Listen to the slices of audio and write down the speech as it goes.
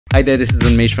Hi there, this is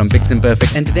Unmesh from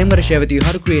PiXimperfect, and today I'm going to share with you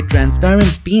how to create transparent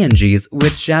PNGs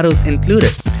with shadows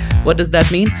included. What does that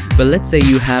mean? Well, let's say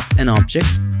you have an object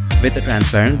with a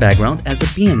transparent background as a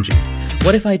PNG.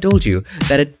 What if I told you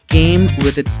that it came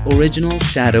with its original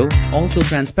shadow also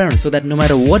transparent, so that no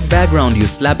matter what background you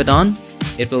slap it on,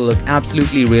 it will look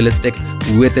absolutely realistic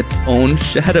with its own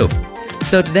shadow.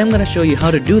 So today I'm going to show you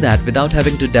how to do that without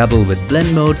having to dabble with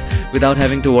blend modes, without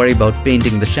having to worry about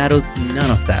painting the shadows, none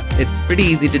of that. It's pretty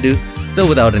easy to do. So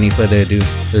without any further ado,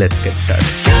 let's get started.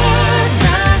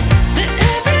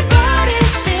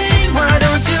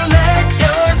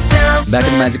 Back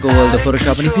in the magical world of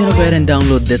Photoshop, and if you want to go ahead and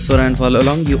download this photo and follow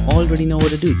along, you already know what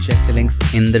to do. Check the links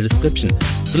in the description.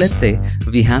 So let's say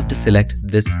we have to select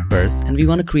this purse and we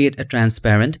want to create a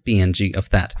transparent PNG of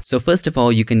that. So first of all,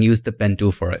 you can use the pen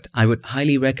tool for it. I would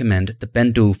highly recommend the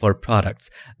pen tool for products.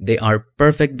 They are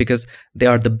perfect because they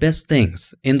are the best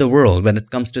things in the world when it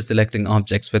comes to selecting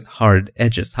objects with hard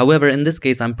edges. However, in this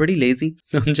case, I'm pretty lazy,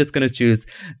 so I'm just going to choose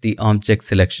the object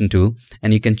selection tool,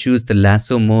 and you can choose the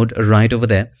lasso mode right over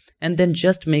there. And then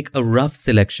just make a rough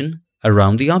selection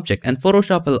around the object, and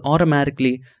Photoshop will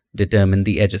automatically determine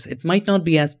the edges. It might not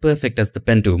be as perfect as the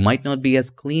pen tool, might not be as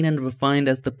clean and refined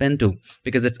as the pen tool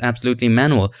because it's absolutely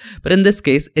manual. But in this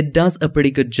case, it does a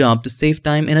pretty good job to save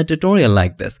time in a tutorial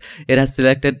like this. It has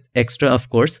selected extra, of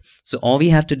course. So all we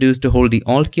have to do is to hold the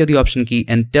Alt key or the Option key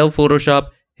and tell Photoshop,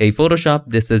 hey Photoshop,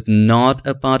 this is not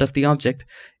a part of the object.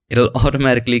 It'll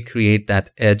automatically create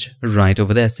that edge right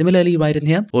over there. Similarly, right in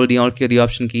here, hold the Alt key or the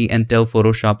Option key and tell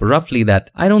Photoshop roughly that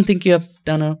I don't think you have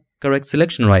done a correct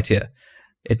selection right here.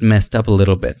 It messed up a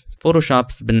little bit.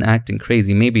 Photoshop's been acting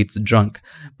crazy. Maybe it's drunk.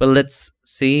 But let's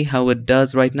see how it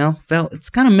does right now. Well, it's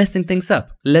kind of messing things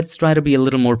up. Let's try to be a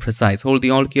little more precise. Hold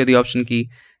the Alt key or the Option key,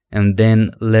 and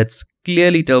then let's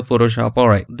clearly tell Photoshop,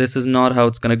 alright, this is not how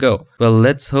it's gonna go. Well,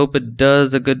 let's hope it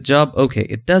does a good job. Okay,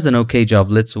 it does an okay job.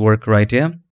 Let's work right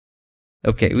here.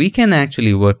 Okay, we can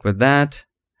actually work with that.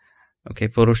 Okay,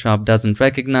 Photoshop doesn't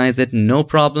recognize it. No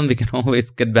problem. We can always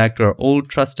get back to our old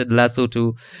trusted lasso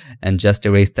tool and just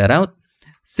erase that out.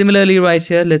 Similarly, right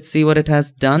here, let's see what it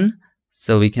has done.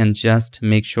 So we can just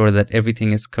make sure that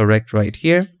everything is correct right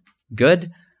here.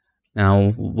 Good. Now,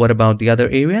 what about the other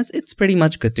areas? It's pretty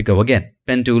much good to go. Again,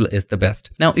 pen tool is the best.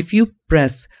 Now, if you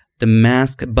press the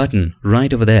mask button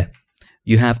right over there,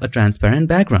 you have a transparent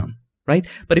background. Right?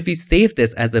 But if you save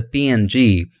this as a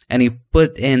PNG and you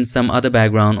put in some other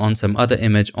background on some other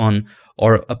image on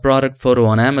or a product photo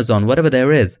on Amazon, whatever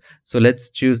there is. So let's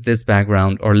choose this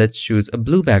background, or let's choose a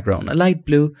blue background, a light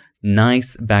blue,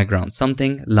 nice background,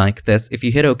 something like this. If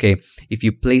you hit OK, if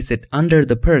you place it under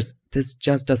the purse, this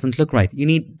just doesn't look right. You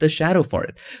need the shadow for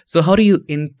it. So how do you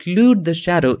include the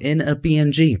shadow in a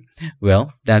PNG?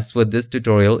 Well, that's what this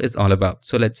tutorial is all about.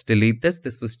 So let's delete this.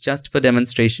 This was just for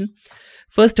demonstration.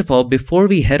 First of all, before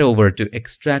we head over to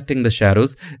extracting the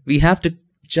shadows, we have to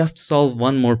just solve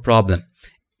one more problem.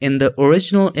 In the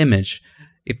original image,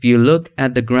 if you look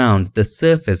at the ground, the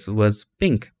surface was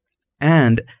pink.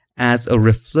 And as a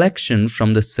reflection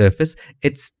from the surface,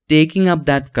 it's taking up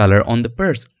that color on the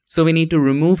purse. So we need to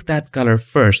remove that color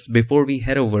first before we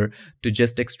head over to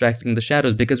just extracting the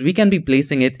shadows, because we can be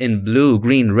placing it in blue,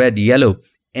 green, red, yellow,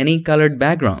 any colored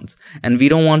backgrounds, and we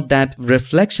don't want that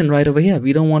reflection right over here.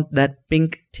 We don't want that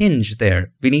pink tinge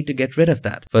there. We need to get rid of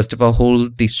that. First of all,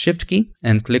 hold the Shift key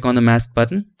and click on the mask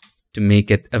button to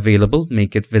make it available,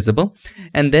 make it visible,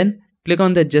 and then click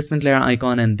on the adjustment layer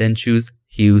icon and then choose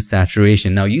Hue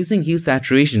Saturation. Now, using Hue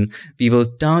Saturation, we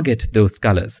will target those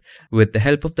colors with the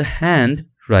help of the hand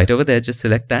right over there. Just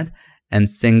select that and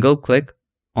single click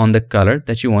on the color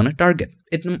that you want to target.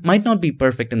 It might not be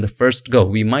perfect in the first go.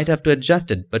 We might have to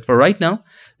adjust it. But for right now,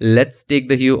 let's take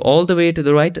the hue all the way to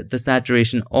the right, the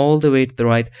saturation all the way to the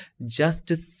right, just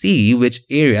to see which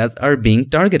areas are being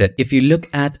targeted. If you look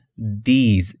at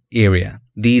these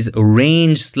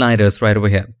range sliders right over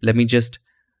here, let me just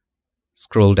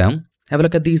scroll down. Have a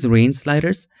look at these range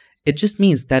sliders. It just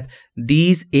means that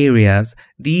these areas,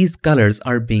 these colors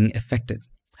are being affected.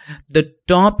 The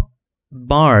top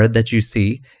bar that you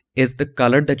see is the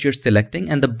color that you're selecting,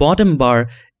 and the bottom bar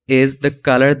is the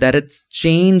color that it's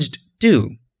changed to.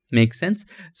 Make sense?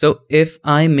 So if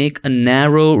I make a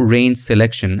narrow range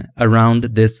selection around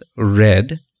this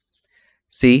red,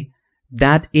 see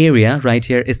that area right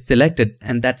here is selected,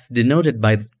 and that's denoted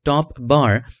by the top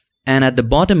bar. And at the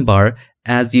bottom bar,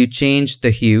 as you change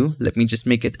the hue, let me just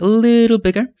make it a little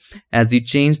bigger. As you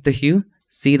change the hue,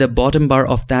 see the bottom bar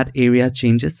of that area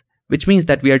changes, which means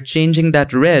that we are changing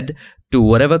that red to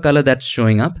whatever color that's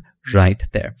showing up right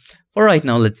there. For right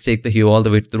now, let's take the hue all the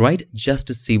way to the right just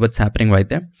to see what's happening right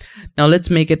there. Now let's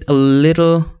make it a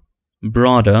little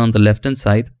broader on the left hand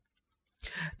side.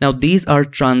 Now these are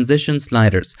transition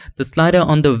sliders. The slider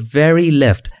on the very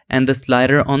left and the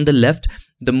slider on the left,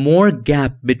 the more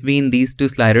gap between these two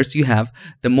sliders you have,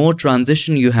 the more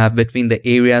transition you have between the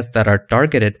areas that are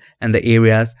targeted and the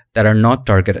areas that are not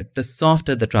targeted, the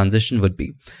softer the transition would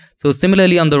be. So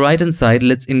similarly on the right hand side,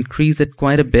 let's increase it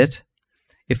quite a bit.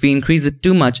 If we increase it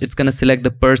too much, it's going to select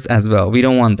the purse as well. We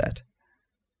don't want that.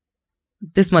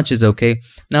 This much is okay.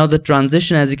 Now the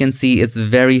transition, as you can see, is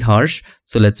very harsh.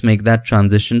 So let's make that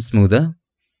transition smoother.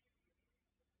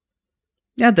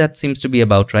 Yeah, that seems to be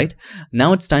about right.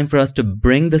 Now it's time for us to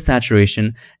bring the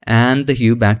saturation and the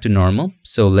hue back to normal.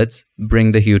 So let's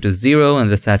bring the hue to 0 and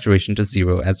the saturation to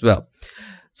 0 as well.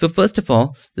 So first of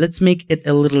all, let's make it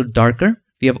a little darker.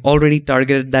 We have already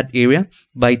targeted that area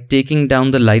by taking down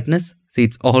the lightness. See,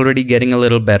 it's already getting a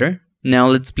little better. Now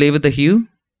let's play with the hue.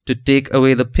 To take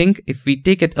away the pink, if we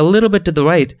take it a little bit to the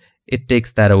right, it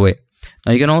takes that away.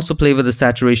 Now you can also play with the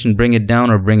saturation, bring it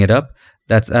down or bring it up.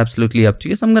 That's absolutely up to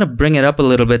you. So I'm going to bring it up a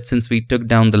little bit since we took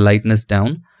down the lightness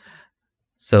down.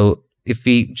 So if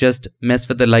we just mess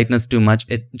with the lightness too much,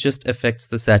 it just affects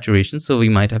the saturation. So we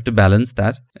might have to balance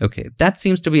that. Okay, that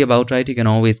seems to be about right. You can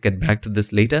always get back to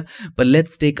this later. But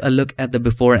let's take a look at the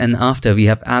before and after. We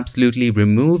have absolutely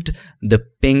removed the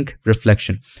pink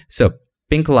reflection. So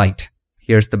pink light.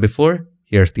 Here's the before,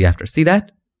 here's the after. See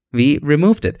that? We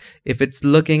removed it. If it's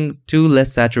looking too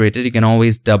less saturated, you can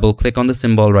always double click on the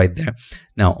symbol right there.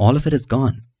 Now all of it is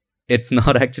gone. It's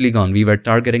not actually gone. We were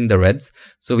targeting the reds.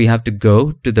 So we have to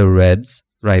go to the reds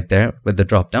right there with the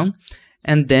drop down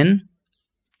and then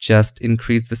just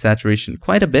increase the saturation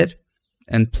quite a bit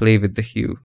and play with the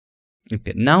hue.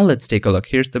 Okay, now let's take a look.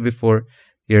 Here's the before.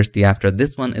 Here's the after.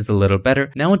 This one is a little better.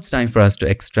 Now it's time for us to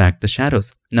extract the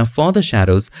shadows. Now for the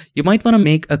shadows, you might want to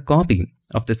make a copy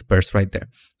of this purse right there.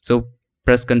 So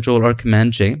press Ctrl or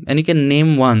Command J and you can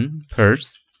name one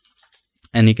purse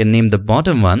and you can name the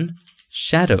bottom one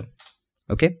shadow.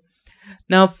 Okay.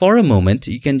 Now for a moment,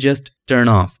 you can just turn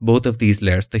off both of these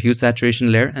layers, the hue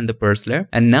saturation layer and the purse layer.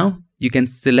 And now you can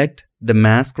select the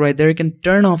mask right there. You can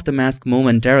turn off the mask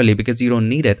momentarily because you don't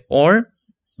need it, or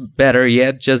better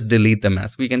yet, just delete the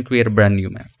mask. We can create a brand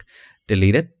new mask.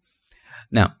 Delete it.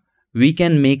 Now, we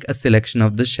can make a selection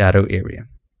of the shadow area.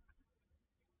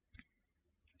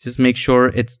 Just make sure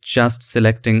it's just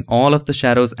selecting all of the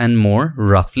shadows and more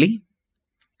roughly.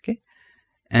 Okay.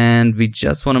 And we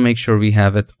just want to make sure we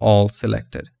have it all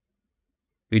selected.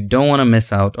 We don't want to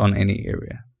miss out on any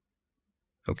area.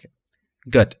 Okay,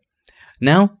 good.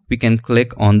 Now we can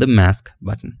click on the mask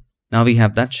button. Now we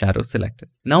have that shadow selected.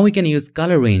 Now we can use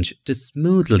color range to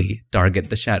smoothly target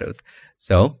the shadows.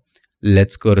 So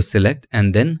let's go to select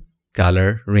and then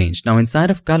color range. Now inside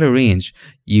of color range,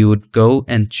 you would go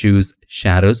and choose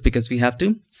shadows because we have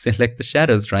to select the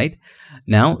shadows, right?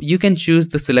 Now you can choose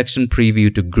the selection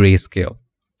preview to grayscale.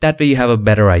 That way you have a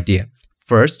better idea.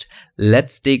 First,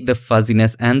 let's take the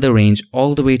fuzziness and the range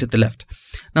all the way to the left.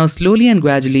 Now slowly and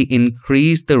gradually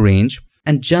increase the range,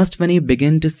 and just when you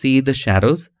begin to see the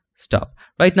shadows, stop.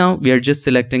 Right now, we are just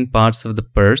selecting parts of the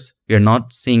purse. We are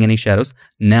not seeing any shadows.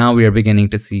 Now we are beginning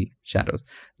to see shadows.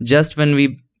 Just when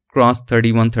we cross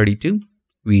 31, 32,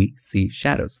 we see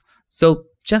shadows. So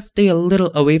just stay a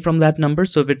little away from that number.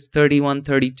 So if it's 31,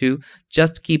 32,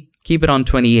 just keep it on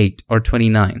 28 or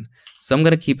 29. So I'm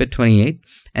going to keep it 28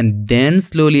 and then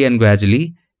slowly and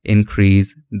gradually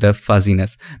increase the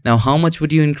fuzziness. Now, how much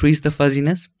would you increase the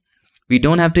fuzziness? We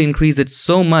don't have to increase it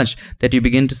so much that you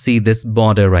begin to see this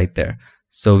border right there.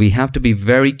 So we have to be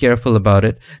very careful about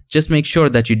it. Just make sure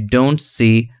that you don't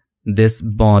see this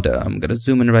border. I'm going to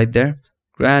zoom in right there.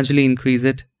 Gradually increase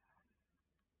it.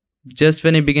 Just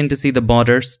when you begin to see the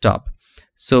border, stop.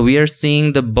 So we are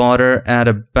seeing the border at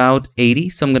about 80.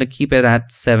 So I'm going to keep it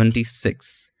at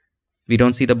 76. We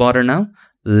don't see the border now.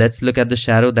 Let's look at the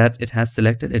shadow that it has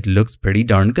selected. It looks pretty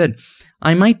darn good.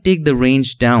 I might take the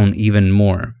range down even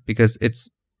more because it's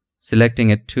selecting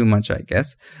it too much, I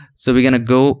guess. So we're going to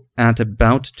go at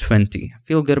about 20.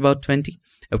 Feel good about 20?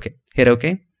 Okay, hit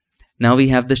OK. Now we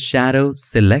have the shadow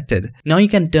selected. Now you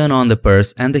can turn on the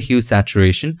purse and the hue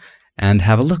saturation and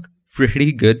have a look.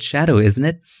 Pretty good shadow, isn't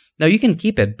it? Now you can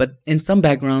keep it, but in some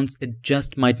backgrounds, it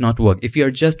just might not work. If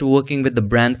you're just working with the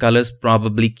brand colors,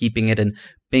 probably keeping it in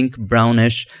pink,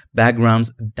 brownish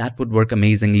backgrounds, that would work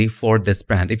amazingly for this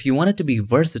brand. If you want it to be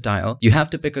versatile, you have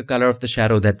to pick a color of the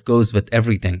shadow that goes with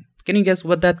everything. Can you guess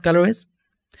what that color is?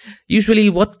 Usually,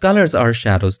 what colors are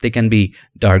shadows? They can be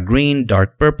dark green,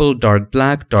 dark purple, dark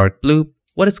black, dark blue.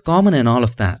 What is common in all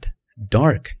of that?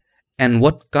 Dark. And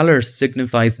what color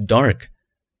signifies dark?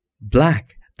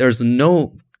 Black. There's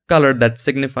no color that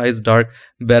signifies dark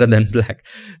better than black.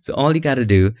 So all you gotta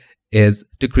do is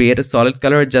to create a solid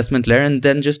color adjustment layer and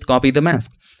then just copy the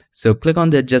mask. So click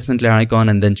on the adjustment layer icon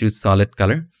and then choose solid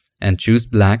color and choose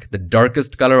black, the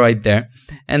darkest color right there.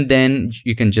 And then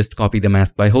you can just copy the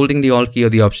mask by holding the Alt key or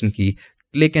the Option key,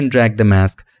 click and drag the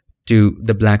mask to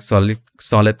the black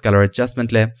solid color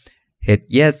adjustment layer, hit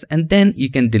yes, and then you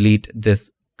can delete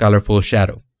this colorful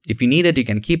shadow. If you need it, you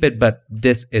can keep it, but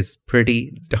this is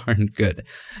pretty darn good.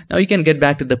 Now you can get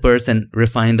back to the purse and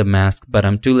refine the mask, but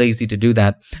I'm too lazy to do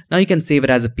that. Now you can save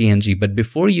it as a PNG, but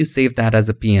before you save that as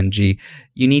a PNG,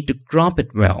 you need to crop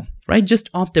it well, right?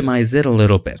 Just optimize it a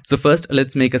little bit. So first,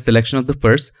 let's make a selection of the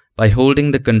purse by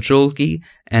holding the Control key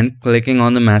and clicking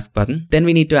on the mask button. Then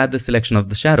we need to add the selection of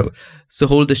the shadow. So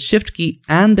hold the Shift key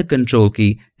and the Control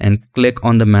key and click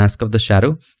on the mask of the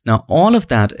shadow. Now all of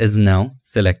that is now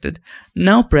selected.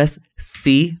 Now press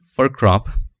C for crop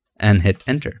and hit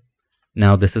enter.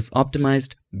 Now this is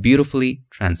optimized, beautifully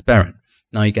transparent.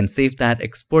 Now you can save that,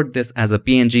 export this as a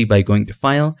PNG by going to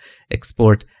File,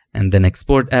 Export, and then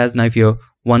Export As. Now if you're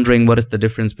wondering what is the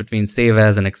difference between save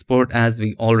as and export as,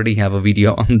 we already have a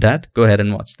video on that. Go ahead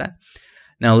and watch that.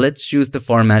 Now let's choose the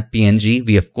format PNG.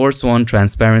 We of course want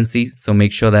transparency, so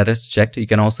make sure that is checked. You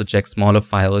can also check smaller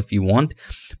file if you want,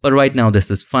 but right now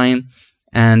this is fine.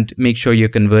 And make sure you're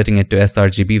converting it to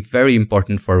sRGB, very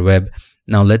important for web.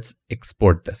 Now let's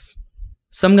export this.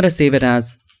 So I'm going to save it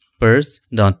as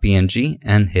purse.png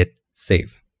and hit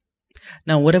save.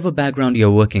 Now, whatever background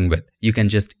you're working with, you can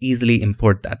just easily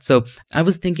import that. So I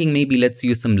was thinking maybe let's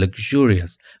use some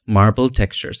luxurious marble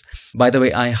textures. By the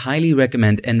way, I highly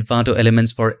recommend Envato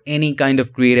Elements for any kind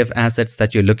of creative assets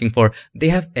that you're looking for. They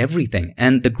have everything.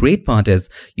 And the great part is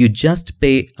you just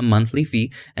pay a monthly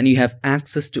fee and you have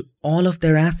access to all of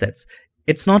their assets.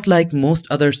 It's not like most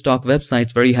other stock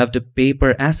websites where you have to pay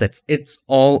per assets. It's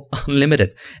all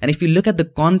unlimited. And if you look at the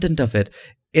content of it,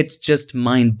 it's just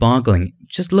mind-boggling.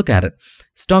 Just look at it.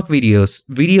 Stock videos,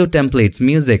 video templates,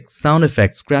 music, sound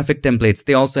effects, graphic templates.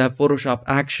 They also have Photoshop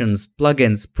actions,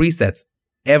 plugins, presets,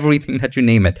 everything that you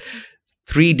name it.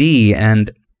 3D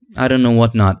and I don't know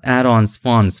what not, add-ons,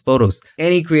 fonts, photos,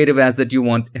 any creative asset you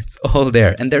want, it's all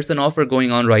there. And there's an offer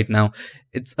going on right now.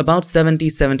 It's about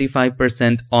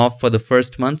 70-75% off for the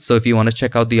first month. So if you want to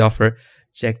check out the offer,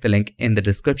 check the link in the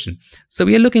description. So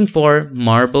we are looking for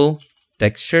marble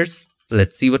textures.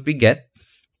 Let's see what we get.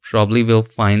 Probably we'll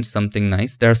find something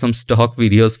nice. There are some stock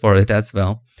videos for it as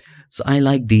well. So I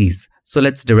like these. So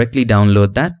let's directly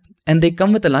download that. And they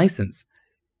come with a license.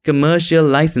 Commercial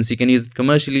license. You can use it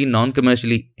commercially,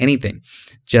 non-commercially, anything.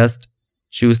 Just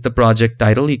choose the project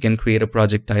title. You can create a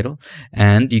project title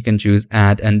and you can choose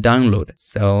add and download.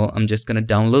 So I'm just going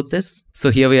to download this.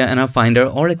 So here we are in our Finder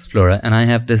or Explorer and I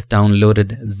have this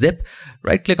downloaded zip.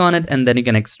 Right click on it and then you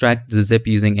can extract the zip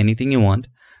using anything you want.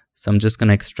 So I'm just going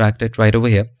to extract it right over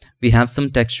here. We have some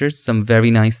textures, some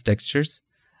very nice textures.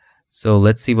 So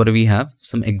let's see what do we have.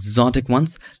 Some exotic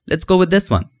ones. Let's go with this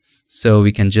one. So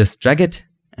we can just drag it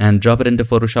and drop it into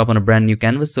Photoshop on a brand new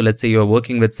canvas. So let's say you're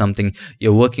working with something,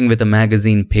 you're working with a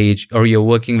magazine page or you're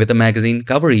working with a magazine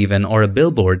cover even or a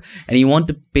billboard and you want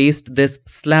to paste this,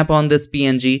 slap on this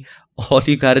PNG. All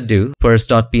you gotta do,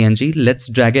 purse.png, let's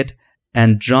drag it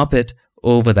and drop it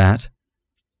over that.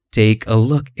 Take a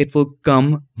look. It will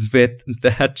come with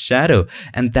that shadow.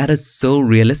 And that is so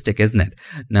realistic, isn't it?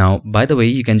 Now, by the way,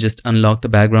 you can just unlock the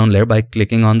background layer by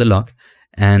clicking on the lock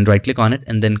and right click on it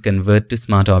and then convert to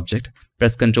smart object.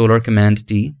 Press Ctrl or Command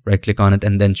T, right click on it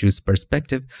and then choose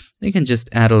perspective. You can just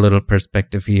add a little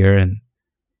perspective here and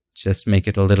just make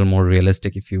it a little more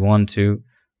realistic if you want to.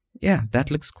 Yeah, that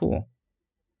looks cool.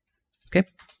 Okay.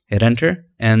 Hit enter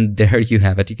and there you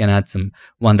have it. You can add some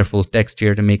wonderful text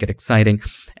here to make it exciting.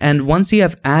 And once you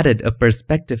have added a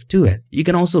perspective to it, you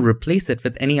can also replace it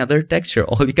with any other texture.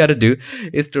 All you gotta do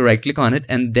is to right click on it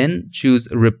and then choose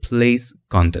replace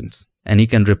contents. And you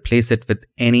can replace it with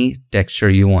any texture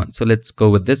you want. So let's go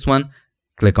with this one,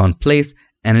 click on place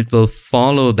and it will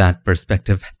follow that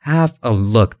perspective. Have a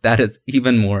look. That is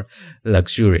even more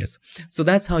luxurious. So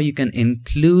that's how you can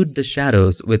include the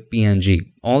shadows with PNG.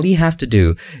 All you have to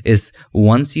do is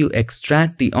once you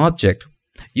extract the object,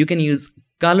 you can use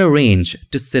color range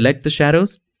to select the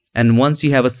shadows. And once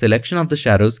you have a selection of the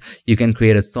shadows, you can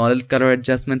create a solid color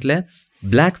adjustment layer,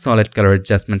 black solid color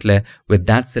adjustment layer with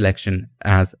that selection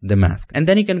as the mask. And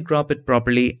then you can crop it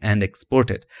properly and export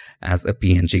it as a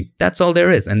PNG. That's all there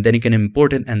is. And then you can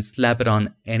import it and slap it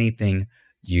on anything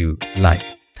you like.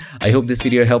 I hope this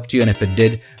video helped you, and if it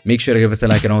did, make sure to give us a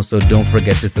like, and also don't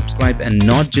forget to subscribe, and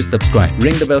not just subscribe.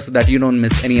 Ring the bell so that you don't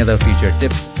miss any other future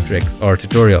tips, tricks or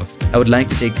tutorials. I would like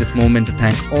to take this moment to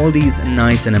thank all these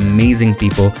nice and amazing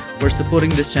people for supporting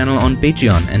this channel on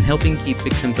Patreon and helping keep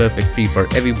PiXimperfect free for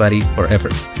everybody forever.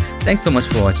 Thanks so much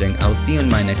for watching. I'll see you in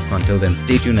my next one. Till then,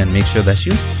 stay tuned and make sure that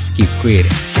you keep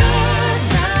creating.